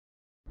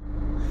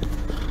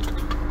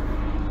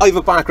I have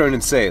a background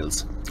in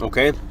sales,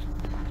 okay?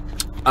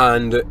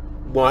 And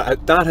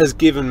what that has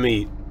given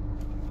me,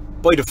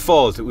 by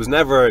default, it was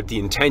never the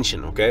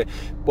intention, okay?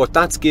 What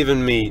that's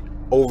given me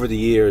over the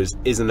years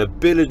is an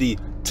ability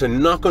to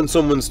knock on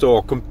someone's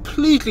door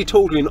completely,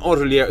 totally and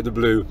utterly out of the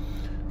blue,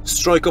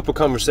 strike up a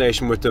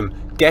conversation with them,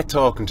 get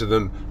talking to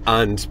them,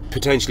 and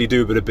potentially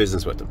do a bit of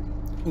business with them.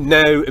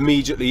 Now,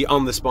 immediately,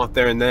 on the spot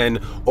there and then,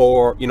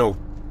 or, you know,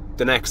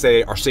 the next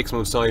day, or 6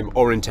 months time,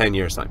 or in 10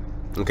 years time.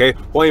 Okay,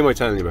 why am I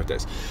telling you about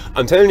this?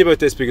 I'm telling you about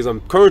this because I'm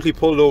currently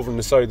pulled over on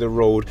the side of the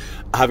road,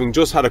 having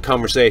just had a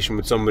conversation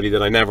with somebody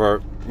that I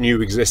never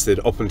knew existed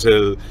up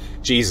until,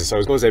 Jesus, I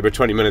was going to say about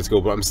 20 minutes ago,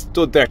 but I'm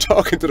stood there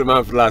talking to the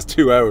man for the last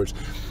 2 hours.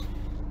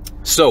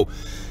 So,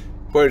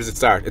 where does it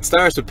start? It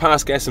starts with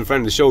past guest and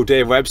friend of the show,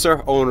 Dave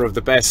Webster, owner of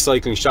the best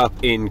cycling shop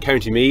in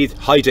County Meath.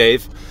 Hi,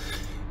 Dave.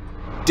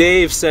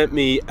 Dave sent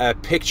me a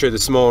picture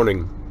this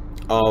morning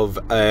of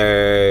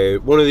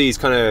one of these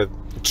kind of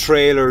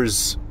trailer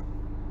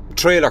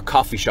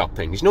coffee shop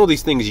things. You know,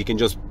 these things you can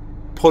just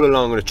put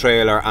along in a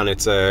trailer and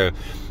it's a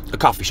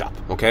coffee shop,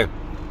 okay?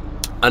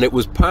 And it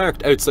was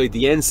parked outside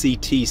the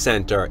NCT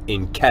Centre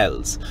in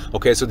Kells.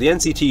 Okay, so the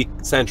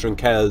NCT Centre in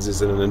Kells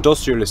is an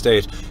industrial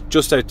estate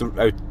just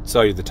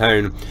outside of the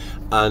town,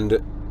 and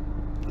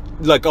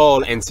like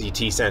all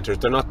NCT centres,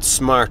 they're not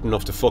smart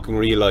enough to fucking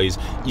realise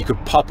you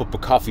could pop up a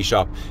coffee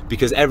shop,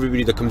 because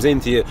everybody that comes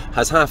into you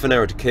has half an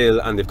hour to kill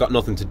and they've got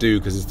nothing to do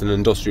because it's an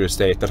industrial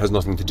estate that has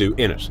nothing to do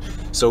in it.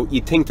 So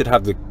you'd think they'd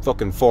have the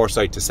fucking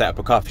foresight to set up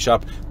a coffee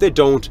shop. They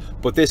don't,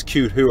 but this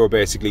cute hooer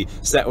basically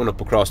set one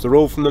up across the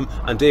road from them,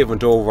 and Dave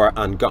went over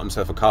and got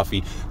himself a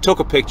coffee, took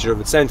a picture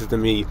of it, sent it to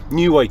me,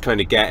 knew I'd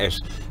kind of get it,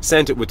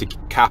 sent it with the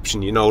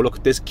caption, you know,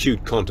 look, this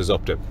cute cunt is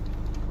up to.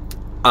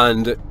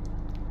 And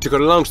to cut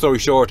a long story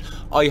short,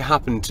 I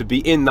happened to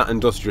be in that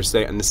industrial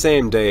estate on the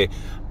same day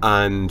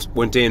and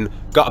went in,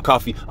 got a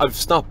coffee. I've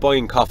stopped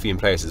buying coffee in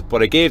places,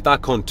 but I gave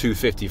that cunt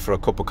 $2.50 for a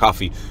cup of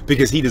coffee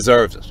because he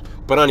deserves it.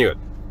 But anyway,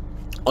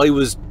 I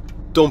was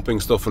dumping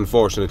stuff,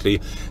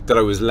 unfortunately, that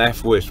I was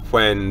left with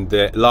when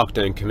the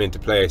lockdown came into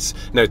place.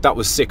 Now, that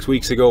was 6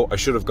 weeks ago. I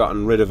should have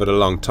gotten rid of it a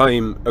long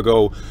time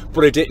ago,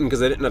 but I didn't,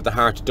 because I didn't have the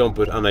heart to dump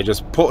it, and I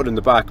just put it in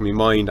the back of my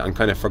mind and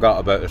kind of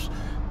forgot about it.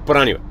 But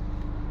anyway,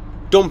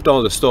 dumped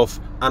all the stuff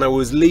and I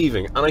was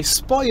leaving, and I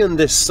spy on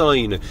this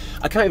sign.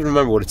 I can't even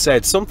remember what it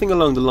said, something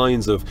along the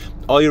lines of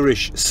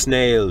Irish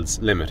Snails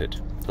Limited.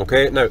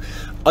 Okay, now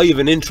I have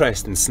an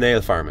interest in snail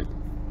farming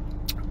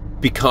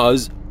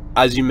because,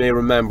 as you may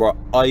remember,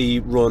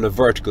 I run a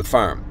vertical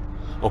farm.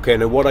 Okay,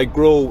 now what I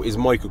grow is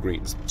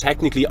microgreens.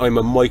 Technically I'm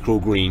a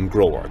microgreen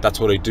grower, that's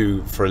what I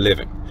do for a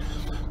living.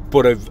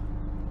 But I've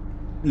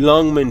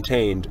long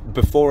maintained,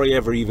 before I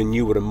ever even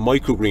knew what a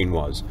microgreen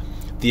was,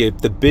 the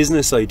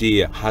business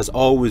idea has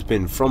always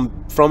been, from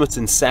its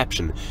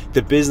inception,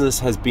 the business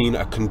has been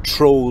a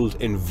controlled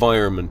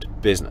environment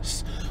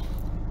business.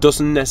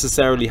 Doesn't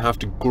necessarily have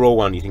to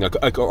grow anything,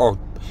 or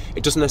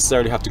it doesn't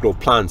necessarily have to grow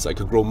plants. I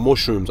could grow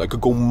mushrooms, I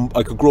could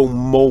grow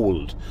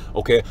mold,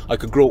 okay? I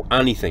could grow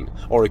anything,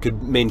 or I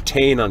could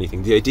maintain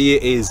anything. The idea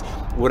is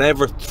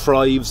whatever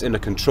thrives in a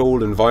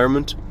controlled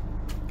environment,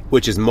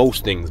 which is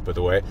most things, by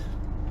the way,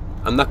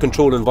 and that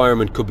controlled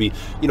environment could be,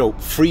 you know,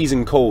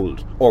 freezing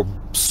cold or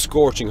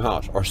scorching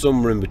hot or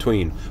somewhere in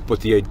between. But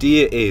the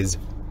idea is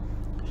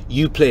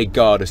you play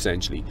God,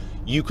 essentially.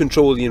 You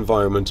control the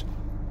environment,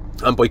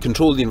 and by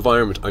control the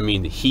environment, I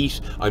mean the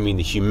heat, I mean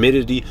the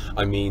humidity,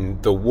 I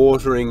mean the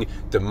watering,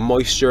 the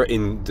moisture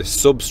in the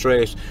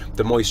substrate,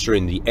 the moisture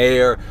in the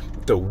air,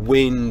 the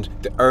wind,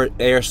 the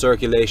air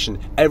circulation,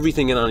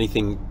 everything and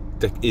anything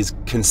that is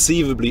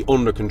conceivably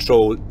under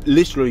control,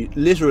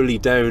 literally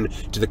down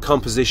to the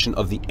composition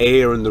of the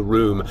air in the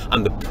room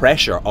and the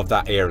pressure of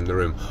that air in the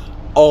room.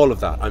 All of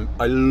that,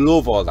 I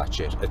love all that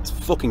shit. It's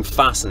fucking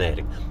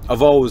fascinating.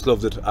 I've always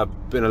loved it.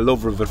 I've been a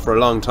lover of it for a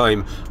long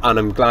time, and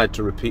I'm glad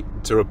to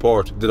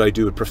report that I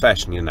do it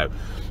professionally now.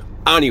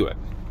 Anyway,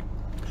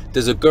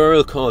 there's a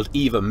girl called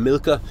Eva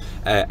Milka,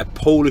 a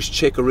Polish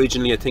chick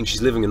originally. I think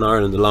she's living in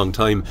Ireland a long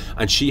time,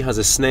 and she has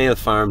a snail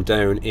farm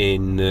down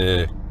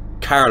in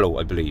Carlow,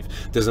 I believe.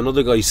 There's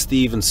another guy,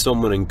 Stephen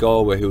someone in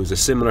Galway, who has a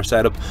similar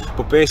setup,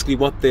 but basically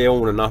what they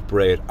own and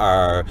operate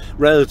are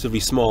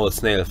relatively small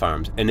snail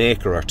farms, an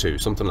acre or two,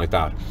 something like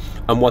that.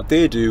 And what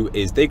they do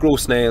is they grow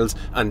snails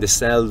and they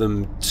sell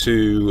them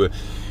to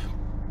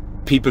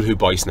people who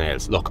buy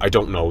snails. Look, I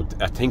don't know,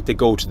 I think they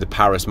go to the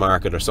Paris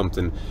market or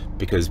something,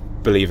 because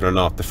believe it or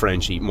not, the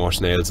French eat more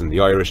snails than the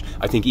Irish.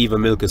 I think Eva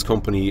Milka's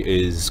company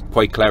is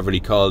quite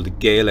cleverly called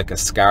Gaelic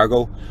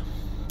Escargot.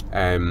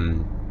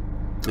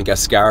 I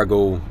guess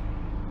escargot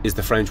is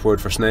the French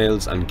word for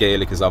snails, and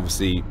Gaelic is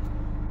obviously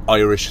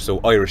Irish, so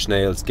Irish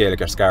snails,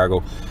 Gaelic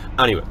escargot.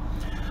 Anyway,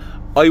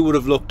 I would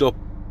have looked up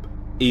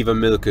Eva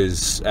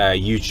Milka's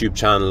YouTube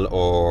channel,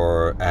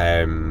 or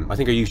I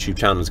think her YouTube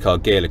channel is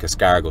called Gaelic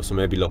Escargot, so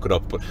maybe look it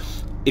up. But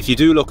if you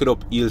do look it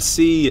up, you'll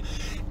see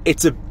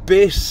it's a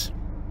bit,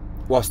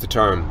 what's the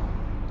term,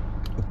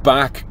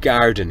 back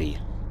gardeny.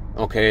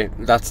 Okay,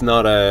 that's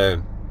not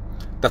a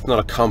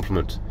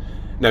compliment.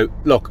 Now,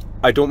 look,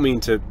 I don't mean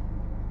to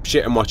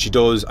shit on what she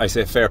does. I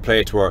say fair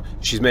play to her.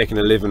 She's making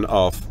a living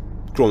off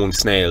growing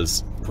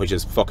snails, which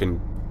is fucking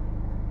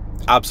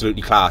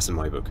absolutely class in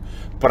my book.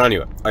 But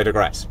anyway, I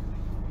digress.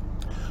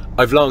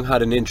 I've long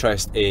had an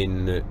interest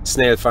in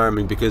snail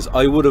farming because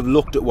I would have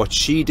looked at what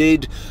she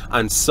did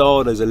and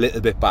saw it as a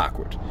little bit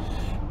backward,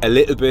 a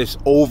little bit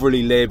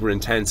overly labor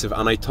intensive,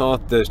 and I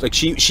thought that, like,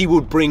 she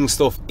would bring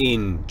stuff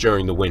in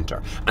during the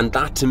winter, and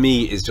that to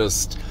me is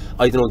just,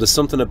 I don't know, there's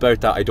something about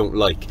that I don't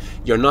like.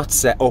 You're not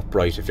set up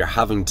right if you're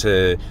having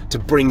to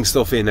bring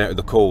stuff in out of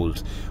the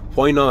cold.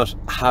 Why not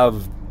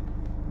have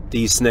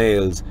these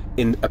snails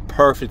in a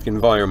perfect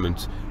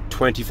environment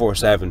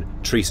 24/7,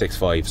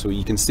 365? So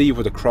you can see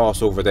where the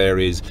crossover there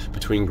is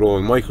between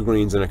growing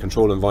microgreens in a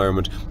controlled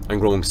environment and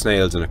growing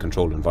snails in a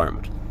controlled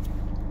environment.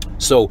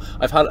 So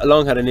I've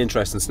long had an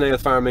interest in snail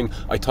farming.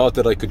 I thought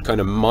that I could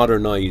kind of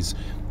modernize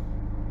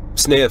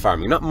snail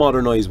farming, not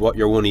modernize what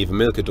your One Eva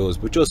Milka does,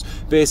 but just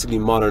basically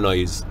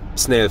modernize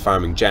snail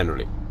farming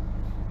generally.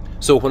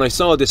 So when I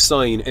saw this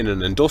sign in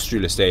an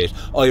industrial estate,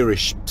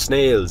 Irish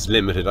Snails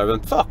Limited, I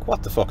went, fuck,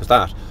 what the fuck is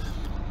that?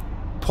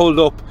 Pulled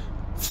up,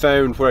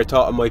 found where I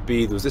thought it might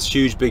be. There was this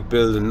huge big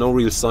building, no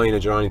real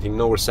signage or anything,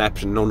 no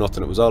reception, no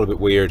nothing. It was all a bit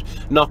weird.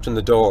 Knocked on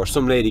the door,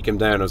 some lady came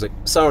down. I was like,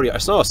 sorry, I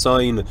saw a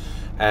sign,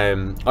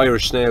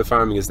 Irish snail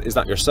farming, is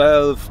that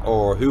yourself,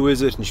 or who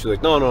is it? And she was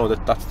like, no,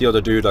 that's the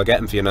other dude, I'll get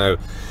him for you now.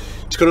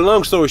 To cut a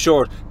long story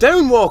short,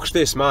 down walks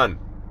this man.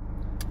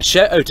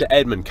 Shout out to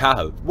Edmund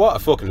Cahill, what a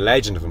fucking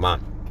legend of a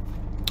man.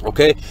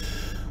 Okay,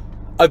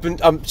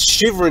 I'm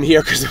shivering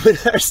here because I've been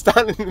there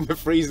standing in the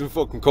freezing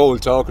fucking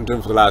cold talking to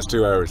him for the last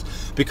 2 hours.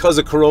 Because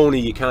of Corona,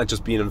 you can't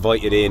just be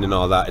invited in and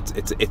all that.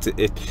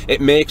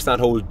 It makes that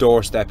whole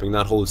doorstepping,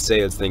 that whole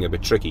sales thing a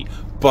bit tricky.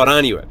 But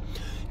anyway,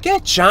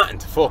 get chatting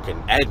to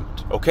fucking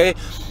Edmund, okay?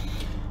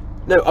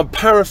 Now, I'm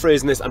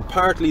paraphrasing this, and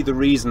partly the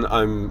reason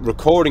I'm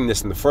recording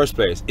this in the first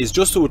place is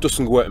just so it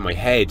doesn't go out of my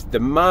head. The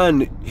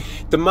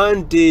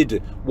man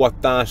did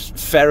what that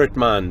ferret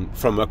man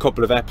from a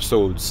couple of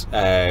episodes,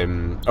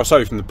 from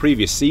the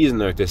previous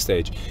season at this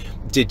stage,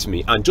 did to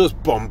me, and just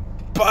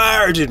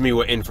bombarded me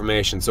with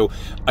information. So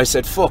I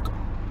said, fuck,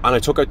 and I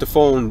took out the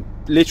phone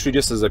literally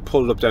just as I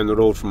pulled up down the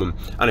road from him,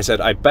 and I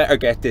said, I better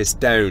get this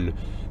down,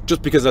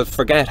 just because I'll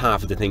forget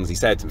half of the things he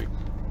said to me.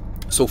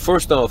 So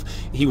first off,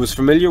 he was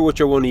familiar with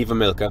your One Eva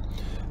Milka,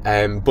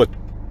 but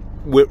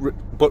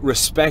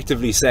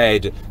respectively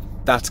said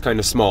that's kind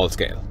of small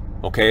scale,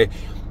 okay?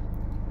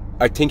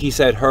 I think he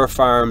said her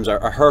farm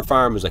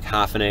is like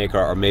half an acre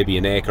or maybe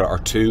an acre or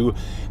two.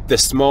 The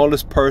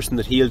smallest person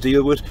that he'll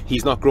deal with,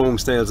 he's not growing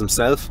snails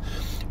himself.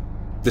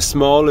 The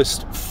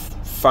smallest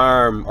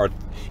farm, or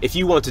if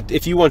you want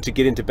to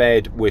get into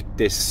bed with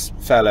this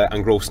fella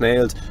and grow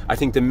snails, I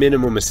think the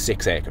minimum is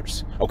 6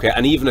 acres. Okay,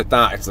 and even at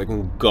that, it's like,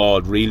 oh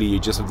God, really? You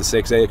just have the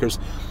 6 acres?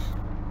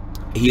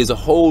 He has a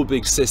whole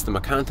big system. I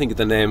can't think of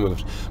the name of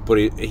it, but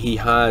he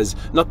has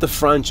not the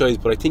franchise,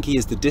 but I think he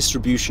has the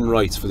distribution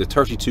rights for the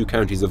 32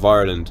 counties of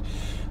Ireland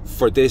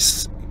for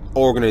this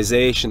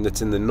organization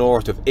that's in the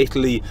north of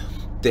Italy.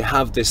 They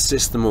have this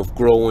system of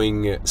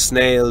growing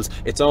snails.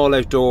 It's all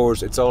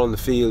outdoors, it's all in the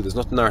field, there's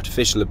nothing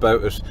artificial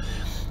about it.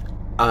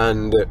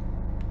 And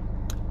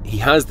he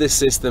has this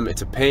system,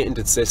 it's a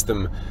patented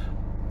system.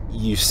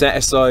 You set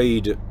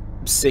aside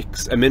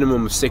a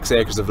minimum of 6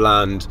 acres of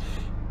land.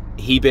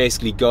 He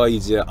basically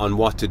guides you on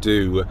what to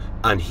do,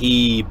 and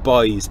he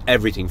buys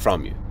everything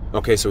from you.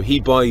 Okay, so he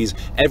buys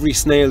every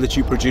snail that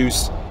you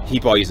produce, he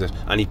buys it,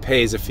 and he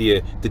pays it for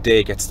you the day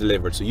it gets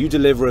delivered. So you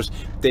deliver it,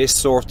 they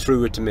sort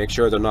through it to make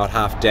sure they're not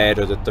half dead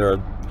or that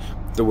they're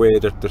the way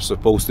that they're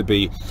supposed to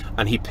be,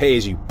 and he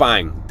pays you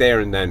bang there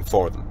and then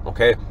for them.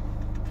 Okay,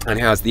 and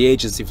he has the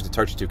agency for the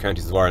 32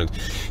 counties of Ireland.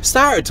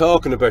 Started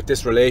talking about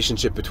this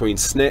relationship between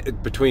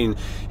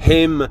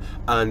him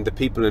and the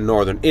people in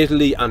northern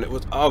Italy, and it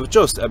was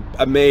just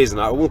amazing.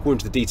 I won't go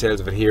into the details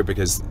of it here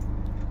because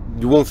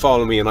you won't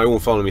follow me and I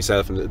won't follow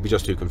myself, and it'll be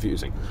just too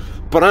confusing.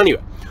 But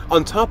anyway,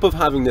 on top of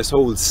having this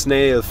whole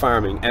snail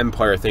farming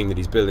empire thing that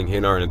he's building here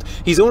in Ireland,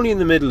 he's only in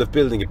the middle of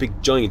building a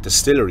big giant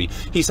distillery.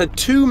 He's had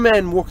 2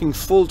 men working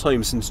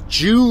full-time since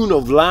June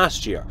of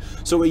last year.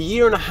 So a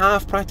year and a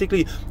half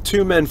practically,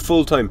 2 men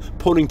full-time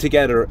putting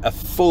together a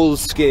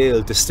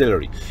full-scale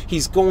distillery.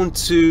 He's going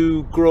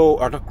to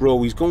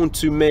he's going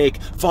to make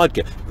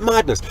vodka.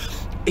 Madness.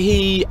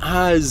 He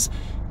has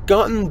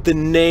gotten the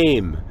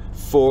name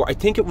for, I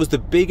think it was the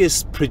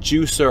biggest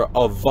producer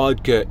of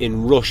vodka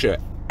in Russia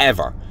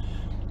ever.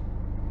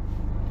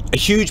 A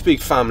huge big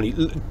family,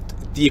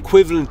 the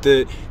equivalent,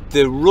 the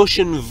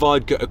Russian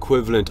vodka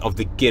equivalent of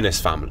the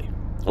Guinness family.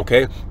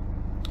 Okay,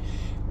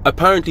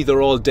 apparently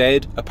they're all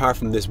dead apart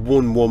from this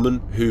one woman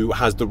who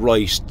has the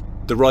rights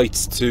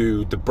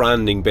to the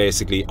branding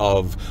basically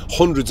of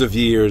hundreds of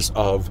years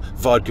of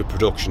vodka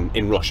production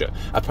in Russia.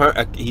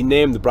 He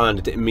named the brand,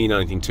 it didn't mean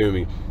anything to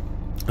me.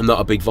 I'm not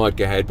a big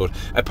vodka head, but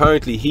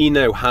apparently he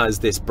now has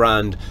this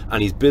brand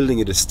and he's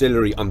building a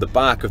distillery on the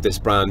back of this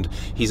brand.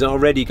 He's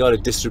already got a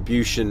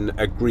distribution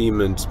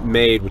agreement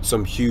made with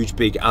some huge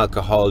big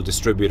alcohol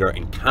distributor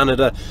in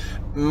Canada.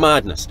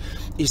 Madness.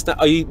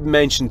 I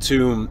mentioned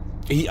to him,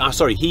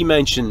 he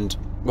mentioned,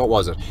 what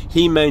was it?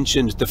 He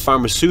mentioned the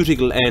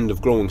pharmaceutical end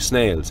of growing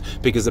snails,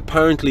 because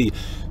apparently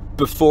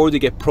before they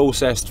get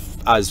processed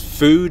as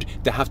food,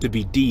 they have to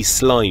be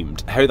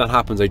de-slimed. How that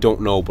happens, I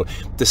don't know, but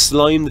the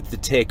slime that they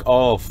take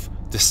off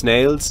the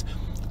snails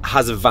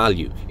has a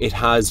value. It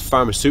has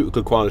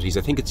pharmaceutical qualities.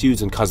 I think it's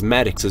used in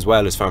cosmetics as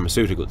well as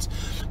pharmaceuticals.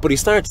 But he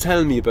started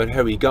telling me about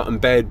how he got in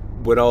bed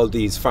with all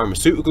these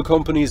pharmaceutical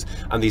companies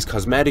and these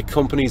cosmetic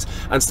companies,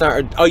 and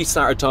I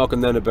started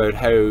talking then about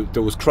how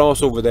there was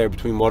crossover there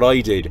between what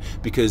I did,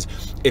 because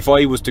if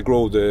I was to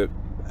grow the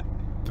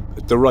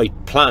right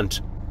plant,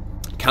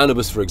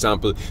 cannabis for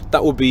example,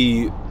 that would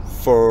be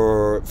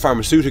for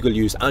pharmaceutical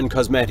use and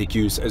cosmetic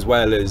use, as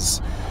well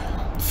as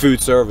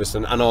food service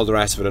and all the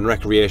rest of it, and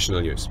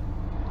recreational use.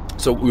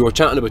 So we were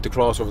chatting about the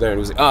crossover there, and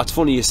he was like, "Ah, it's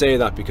funny you say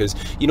that, because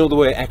you know the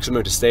way X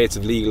amount of states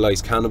have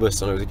legalized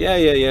cannabis." And I was like,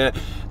 yeah.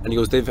 And he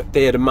goes,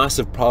 they had a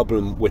massive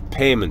problem with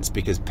payments,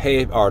 because not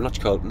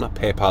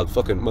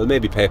PayPal, well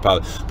maybe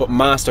PayPal, but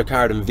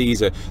MasterCard and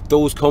Visa,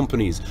 those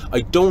companies,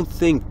 I don't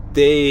think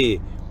they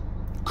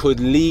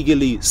could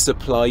legally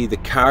supply the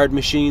card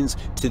machines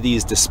to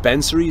these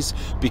dispensaries,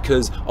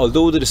 because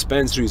although the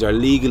dispensaries are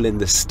legal in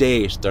the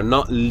state, they're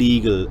not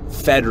legal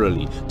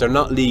federally, they're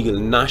not legal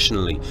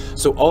nationally.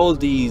 So all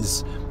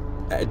these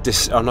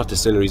not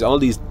distilleries, all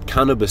these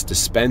cannabis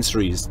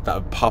dispensaries that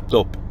have popped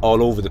up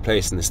all over the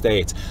place in the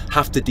States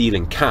have to deal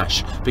in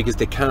cash, because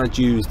they can't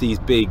use these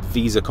big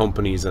Visa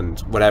companies and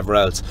whatever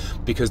else,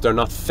 because they're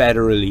not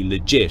federally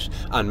legit,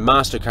 and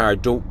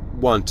MasterCard don't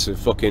want to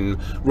fucking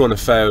run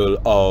afoul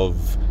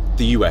of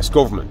the US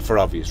government for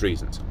obvious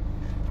reasons.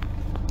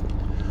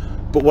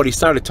 But what he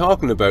started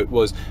talking about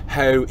was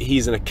how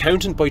he's an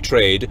accountant by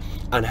trade,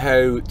 and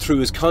how through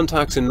his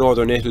contacts in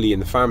northern Italy in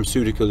the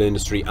pharmaceutical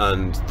industry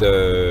and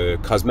the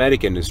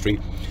cosmetic industry,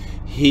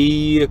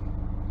 he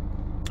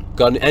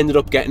ended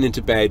up getting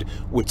into bed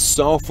with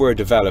software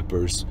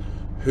developers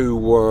who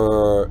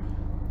were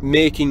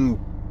making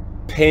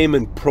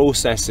payment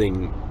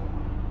processing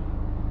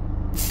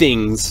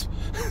things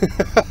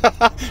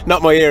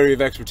not my area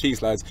of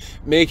expertise, lads,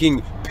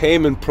 making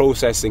payment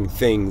processing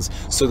things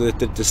so that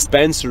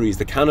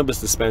the cannabis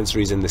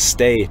dispensaries in the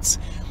States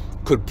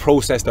could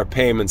process their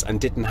payments and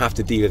didn't have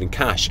to deal it in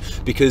cash.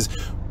 Because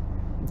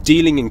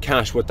dealing in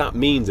cash, what that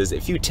means is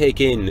if you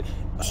take in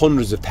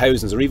hundreds of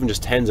thousands or even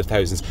just tens of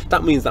thousands,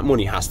 that means that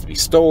money has to be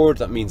stored,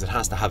 that means it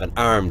has to have an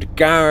armed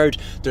guard,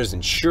 there's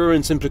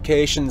insurance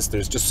implications,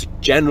 there's just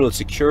general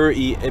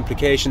security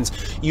implications.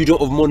 You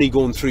don't have money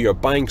going through your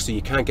bank, so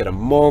you can't get a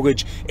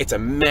mortgage. It's a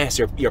mess.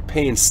 You're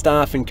paying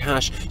staff in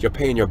cash, you're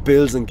paying your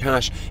bills in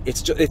cash.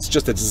 It's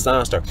just a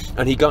disaster.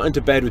 And he got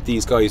into bed with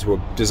these guys who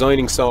were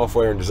designing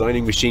software and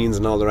designing machines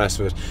and all the rest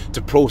of it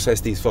to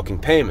process these fucking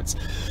payments.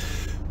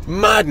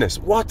 Madness.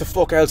 What the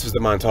fuck else was the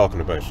man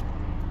talking about?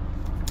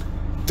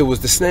 There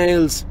was the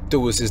snails, there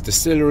was his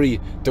distillery,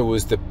 there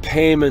was the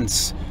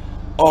payments.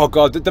 Oh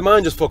god, the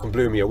man just fucking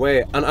blew me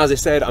away. And as I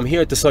said, I'm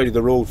here at the side of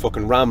the road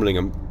fucking rambling.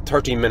 I'm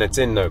 13 minutes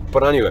in now.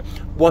 But anyway,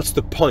 what's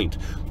the point?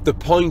 The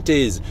point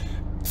is,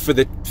 for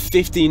the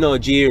 15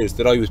 odd years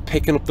that I was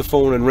picking up the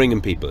phone and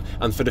ringing people,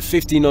 and for the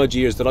 15 odd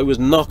years that I was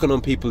knocking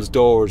on people's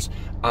doors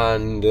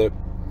and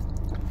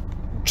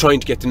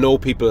trying to get to know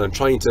people and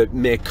trying to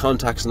make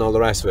contacts and all the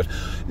rest of it,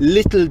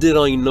 little did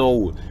I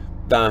know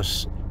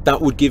that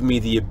would give me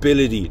the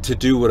ability to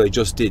do what I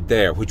just did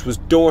there, which was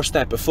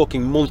doorstep a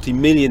fucking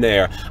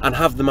multi-millionaire and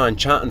have the man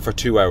chatting for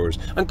 2 hours.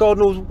 And God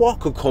knows what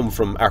could come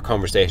from our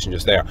conversation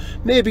just there.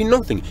 Maybe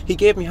nothing. He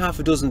gave me half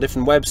a dozen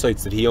different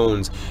websites that he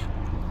owns,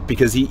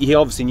 because he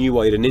obviously knew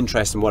I had an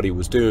interest in what he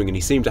was doing, and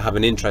he seemed to have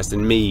an interest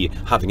in me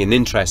having an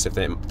interest, if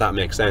that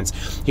makes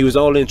sense. He was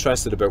all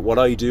interested about what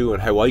I do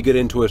and how I get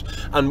into it,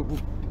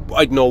 and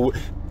I know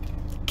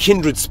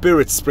kindred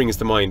spirits springs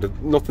to mind.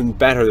 Nothing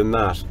better than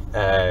that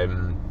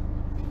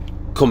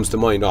comes to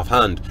mind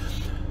offhand.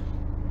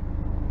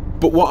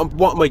 But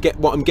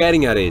what I'm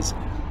getting at is,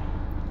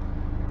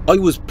 I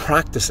was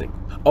practicing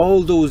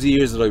all those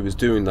years that I was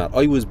doing that.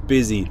 I was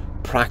busy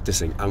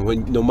practicing,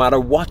 and no matter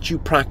what you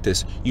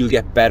practice, you'll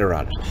get better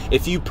at it.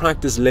 If you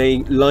practice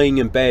lying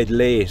in bed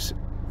late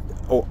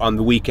on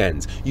the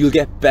weekends, you'll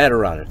get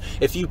better at it.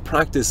 If you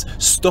practice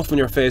stuffing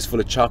your face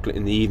full of chocolate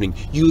in the evening,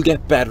 you'll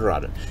get better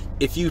at it.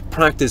 If you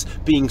practice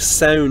being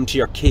sound to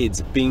your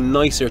kids, being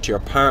nicer to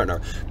your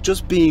partner,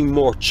 just being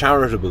more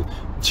charitable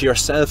to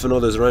yourself and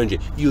others around you,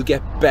 you'll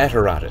get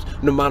better at it.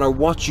 No matter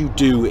what you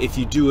do, if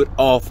you do it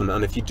often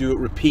and if you do it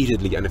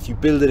repeatedly and if you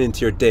build it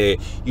into your day,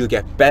 you'll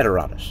get better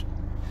at it.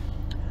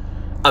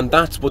 And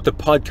that's what the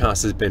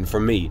podcast has been for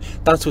me.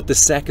 That's what the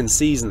second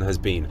season has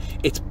been.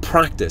 It's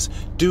practice.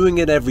 Doing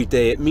it every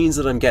day, it means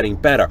that I'm getting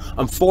better.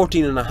 I'm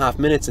 14 and a half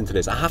minutes into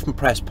this. I haven't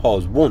pressed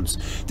pause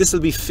once. This will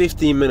be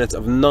 15 minutes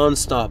of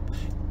non-stop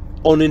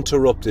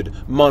uninterrupted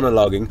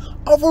monologuing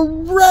of a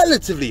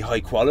relatively high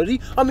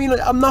quality. I mean,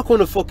 I'm not going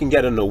to fucking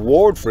get an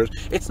award for it.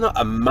 It's not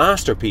a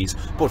masterpiece,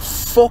 but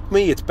fuck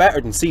me, it's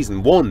better than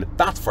season 1.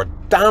 That's for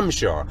damn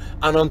sure.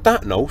 And on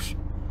that note,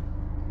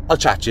 I'll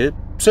chat to you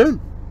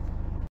soon.